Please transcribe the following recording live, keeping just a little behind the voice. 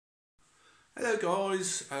Hello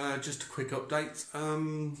guys, just a quick update.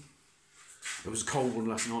 It was a cold one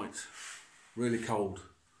last night, really cold.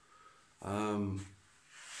 Yeah,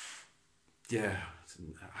 I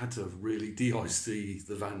had to really de-ice the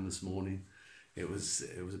van this morning. It was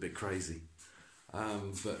a bit crazy.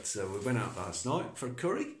 But we went out last night for a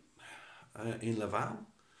curry in Laval.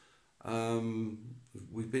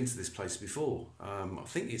 We've been to this place before. I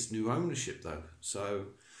think it's new ownership though. So,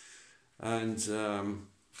 and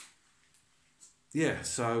yeah,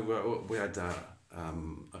 so we had a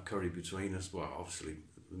curry between us. Well, obviously,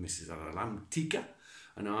 the missus had a lamb tikka,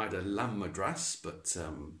 and I had a lamb madras. But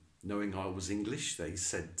knowing I was English, they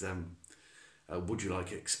said, "Would you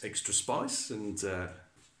like extra spice?" And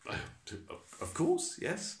of course,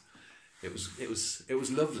 yes. It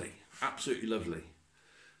was lovely, absolutely lovely.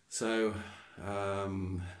 So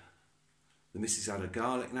the missus had a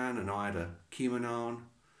garlic naan, and I had a keema naan,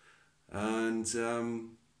 and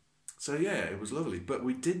so yeah, it was lovely. But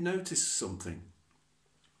we did notice something.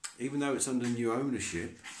 Even though it's under new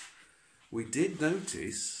ownership, we did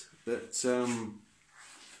notice that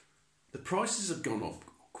the prices have gone up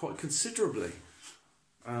quite considerably.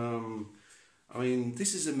 I mean,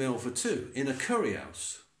 this is a meal for two in a curry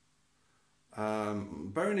house.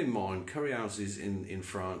 Bearing in mind, curry houses in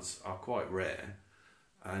France are quite rare,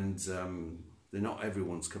 and they're not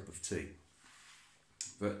everyone's cup of tea.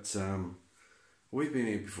 But we've been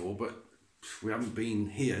here before, but we haven't been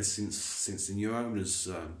here since the new owners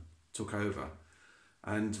took over,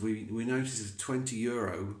 and we noticed it's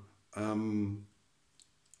 €20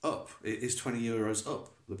 up. It is €20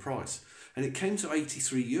 up the price, and it came to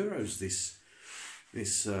 €83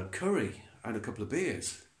 this curry and a couple of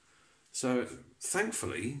beers. So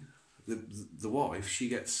thankfully, the wife she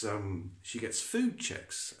gets food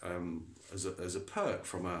checks as a perk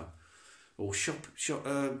from or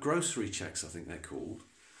grocery checks, I think they're called,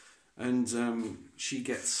 and she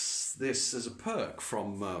gets this as a perk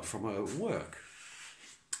from her work.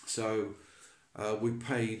 So we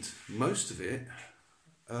paid most of it,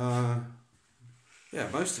 on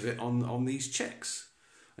these checks,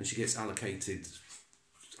 and she gets allocated,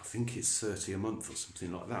 I think it's 30 a month or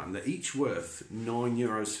something like that, and they're each worth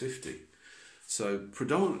 €9.50. So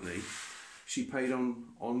predominantly, she paid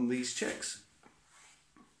on these checks,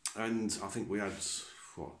 and I think we had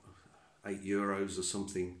 €8 or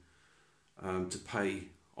something to pay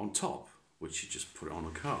on top, which she just put it on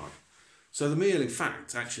a card. So the meal, in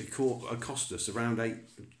fact, actually cost us around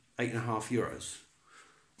 €8.50,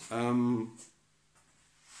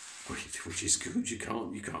 which is good. You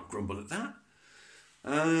can't grumble at that.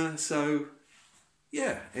 So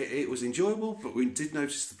yeah, it was enjoyable, but we did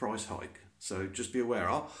notice the price hike. So just be aware.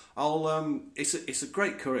 It's a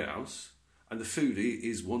great curry house, and the food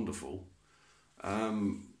is wonderful. I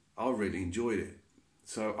really enjoyed it.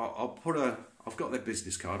 So I've got their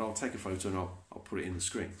business card. I'll take a photo and I'll put it in the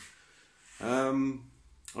screen. On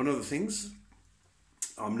other things,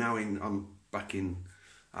 I'm back in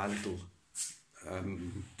our little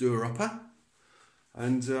doer-upper,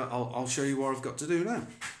 and I'll show you what I've got to do now.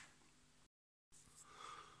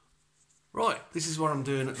 Right, this is what I'm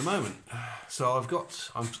doing at the moment. So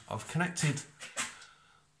I've connected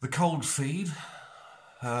the cold feed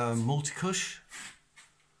multi-cush,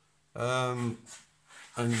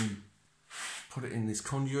 and put it in this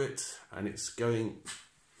conduit, and it's going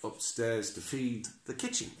upstairs to feed the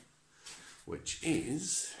kitchen, which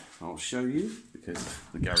is, I'll show you because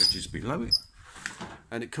the garage is below it,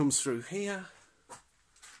 and it comes through here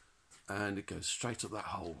and it goes straight up that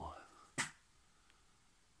hole.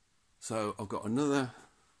 So I've got another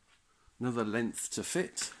length to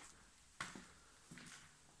fit,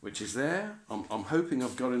 which is there. I'm hoping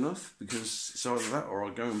I've got enough, because it's either that or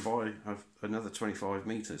I'll go and buy another 25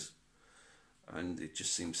 metres, and it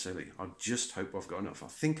just seems silly. I just hope I've got enough. I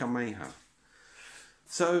think I may have.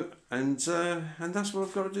 So, and that's what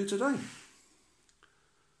I've got to do today.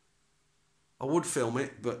 I would film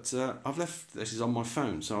it, but I've left. This is on my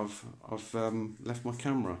phone, so I've left my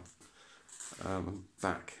camera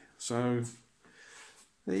back. So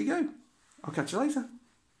there you go. I'll catch you later.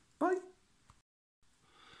 Bye.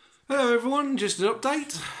 Hello everyone, just an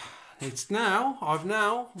update. I've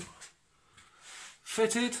now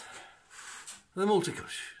fitted the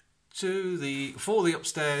multi-cush for the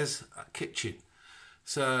upstairs kitchen.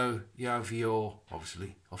 So you have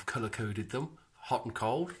obviously I've colour coded them, hot and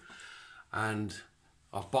cold, and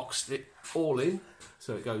I've boxed it all in,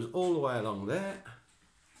 so it goes all the way along there,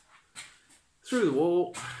 through the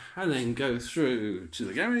wall, and then goes through to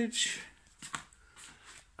the garage,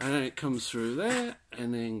 and then it comes through there,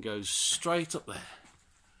 and then goes straight up there.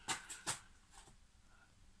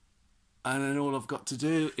 and then all I've got to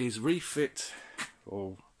do is refit,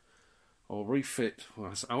 or refit.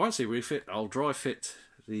 Well, I won't say refit. I'll dry fit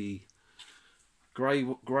the grey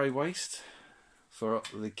waste for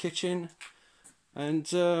the kitchen, and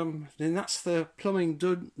then that's the plumbing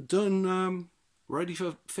done, ready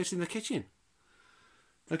for fitting the kitchen.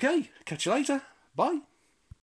 Okay, catch you later. Bye.